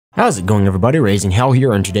How's it going, everybody? RazingHel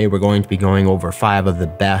here, and today we're going to be going over 5 of the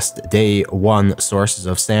best day 1 sources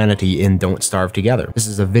of sanity in Don't Starve Together. This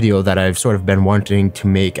is a video that I've sort of been wanting to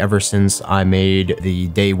make ever since I made the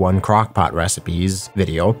day 1 crockpot recipes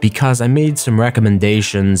video, because I made some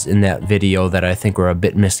recommendations in that video that I think were a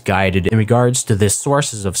bit misguided in regards to the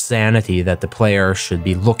sources of sanity that the player should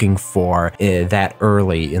be looking for that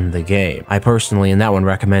early in the game. I personally in that one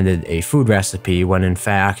recommended a food recipe when in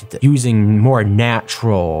fact using more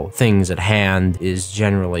natural things at hand is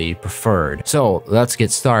generally preferred. So let's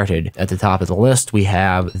get started. At the top of the list we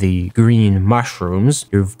have the green mushrooms.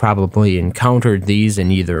 You've probably encountered these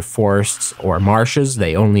in either forests or marshes.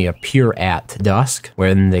 They only appear at dusk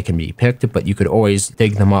when they can be picked, but you could always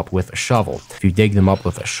dig them up with a shovel. If you dig them up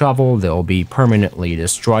with a shovel, they'll be permanently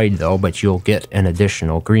destroyed though, but you'll get an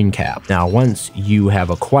additional green cap. Now once you have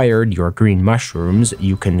acquired your green mushrooms,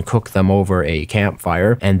 you can cook them over a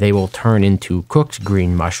campfire and they will turn into cooked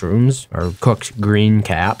green mushrooms, or cooked green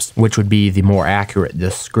caps, which would be the more accurate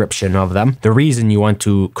description of them. The reason you want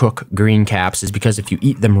to cook green caps is because if you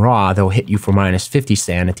eat them raw, they'll hit you for minus 50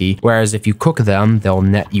 sanity, whereas if you cook them, they'll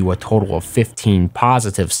net you a total of 15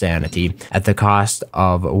 positive sanity at the cost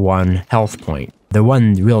of 1 health point. The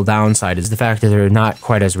one real downside is the fact that they're not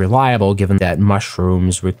quite as reliable, given that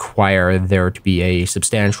mushrooms require there to be a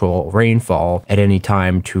substantial rainfall at any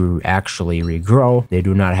time to actually regrow. They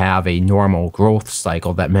do not have a normal growth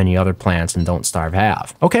cycle that many other plants in Don't Starve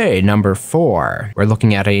have. Okay, number 4. We're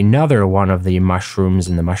looking at another one of the mushrooms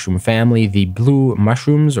in the mushroom family, the blue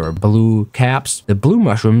mushrooms or blue caps. The blue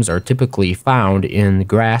mushrooms are typically found in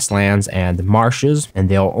grasslands and marshes, and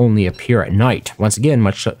they'll only appear at night. Once again,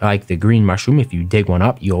 much like the green mushroom, if you dig one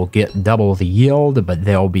up, you'll get double the yield, but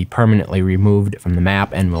they'll be permanently removed from the map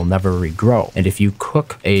and will never regrow. And if you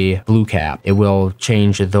cook a blue cap, it will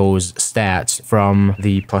change those stats from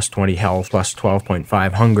the plus 20 health, plus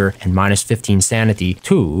 12.5 hunger, and minus 15 sanity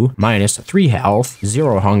to minus 3 health,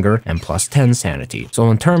 0 hunger, and plus 10 sanity. So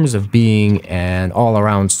in terms of being an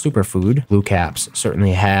all-around superfood, blue caps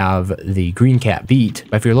certainly have the green cap beat,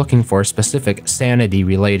 but if you're looking for specific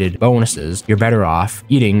sanity-related bonuses, you're better off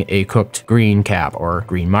eating a cooked green cap or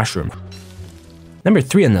green mushroom. Number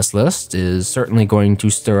 3 on this list is certainly going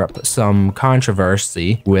to stir up some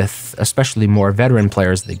controversy with especially more veteran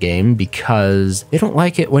players of the game, because they don't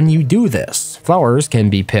like it when you do this. Flowers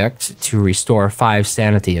can be picked to restore 5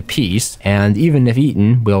 sanity apiece, and even if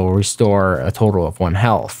eaten, will restore a total of 1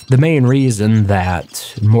 health. The main reason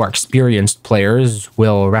that more experienced players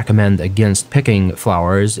will recommend against picking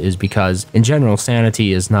flowers is because in general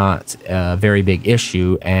sanity is not a very big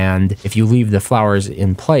issue, and if you leave the flowers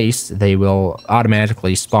in place, they will automatically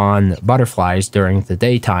spawn butterflies during the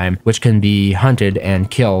daytime, which can be hunted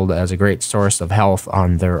and killed as a great source of health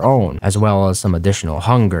on their own, as well as some additional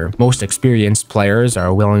hunger. Most experienced players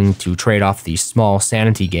are willing to trade off these small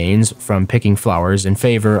sanity gains from picking flowers in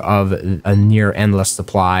favor of a near endless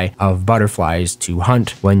supply of butterflies to hunt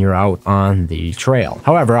when you're out on the trail.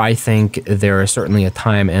 However, I think there is certainly a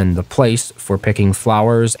time and a place for picking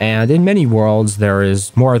flowers, and in many worlds there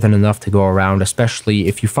is more than enough to go around, especially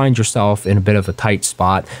if you find yourself in a bit of a tight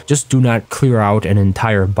spot. Just do not clear out an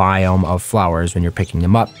entire biome of flowers when you're picking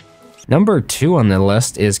them up. Number 2 on the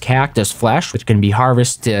list is cactus flesh, which can be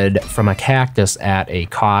harvested from a cactus at a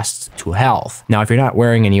cost to health. Now, if you're not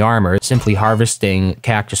wearing any armor, simply harvesting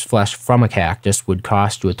cactus flesh from a cactus would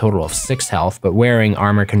cost you a total of 6 health, but wearing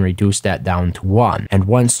armor can reduce that down to 1. And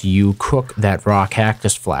once you cook that raw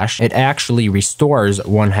cactus flesh, it actually restores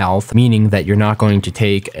 1 health, meaning that you're not going to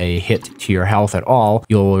take a hit to your health at all.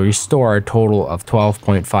 You'll restore a total of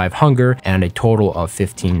 12.5 hunger and a total of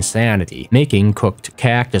 15 sanity, making cooked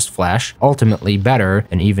cactus flesh ultimately better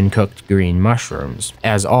than even cooked green mushrooms,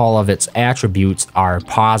 as all of its attributes are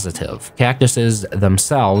positive. Cactuses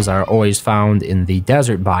themselves are always found in the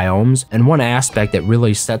desert biomes, and one aspect that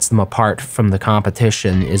really sets them apart from the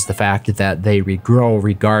competition is the fact that they regrow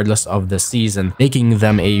regardless of the season, making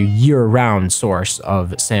them a year-round source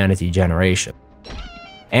of sanity generation.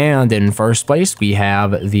 And in first place, we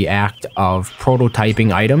have the act of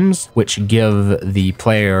prototyping items, which give the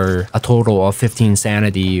player a total of 15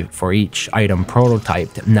 sanity for each item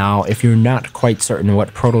prototyped. Now, if you're not quite certain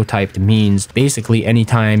what prototyped means, basically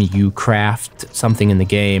anytime you craft something in the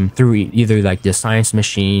game through either like the science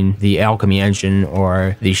machine, the alchemy engine,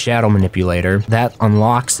 or the shadow manipulator, that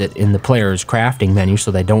unlocks it in the player's crafting menu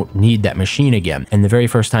so they don't need that machine again. And the very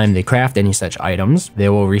first time they craft any such items, they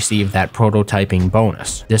will receive that prototyping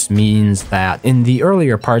bonus. source. This means that in the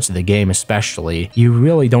earlier parts of the game especially, you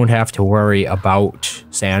really don't have to worry about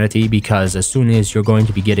sanity, because as soon as you're going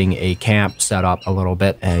to be getting a camp set up a little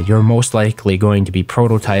bit, you're most likely going to be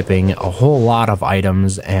prototyping a whole lot of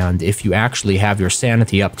items, and if you actually have your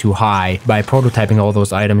sanity up too high, by prototyping all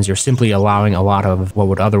those items, you're simply allowing a lot of what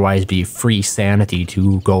would otherwise be free sanity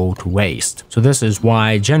to go to waste. So this is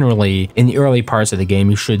why generally in the early parts of the game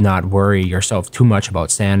you should not worry yourself too much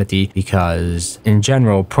about sanity, because in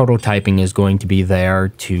general prototyping is going to be there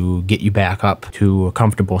to get you back up to a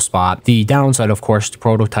comfortable spot. The downside, of course, to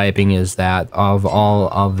prototyping is that of all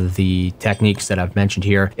of the techniques that I've mentioned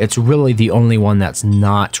here, it's really the only one that's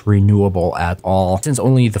not renewable at all. Since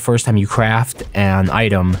only the first time you craft an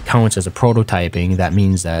item counts as a prototyping, that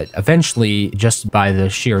means that eventually, just by the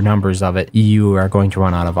sheer numbers of it, you are going to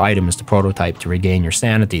run out of items to prototype to regain your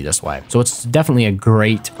sanity this way. So it's definitely a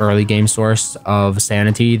great early game source of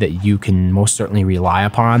sanity that you can most certainly rely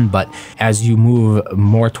upon, but as you move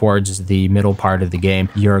more towards the middle part of the game,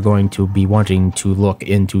 you're going to be wanting to look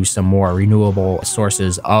into some more renewable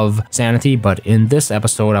sources of sanity. But in this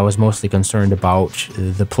episode, I was mostly concerned about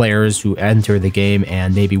the players who enter the game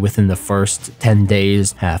and maybe within the first 10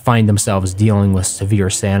 days find themselves dealing with severe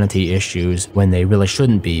sanity issues when they really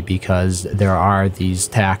shouldn't be, because there are these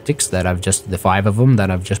tactics that the 5 of them that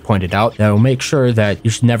I've just pointed out that will make sure that you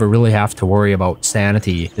should never really have to worry about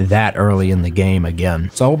sanity that early in the game again.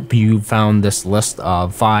 So I hope you found this list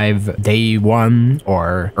of 5 day 1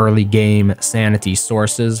 or early game sanity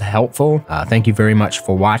sources helpful. Thank you very much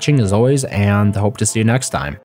for watching as always, and hope to see you next time.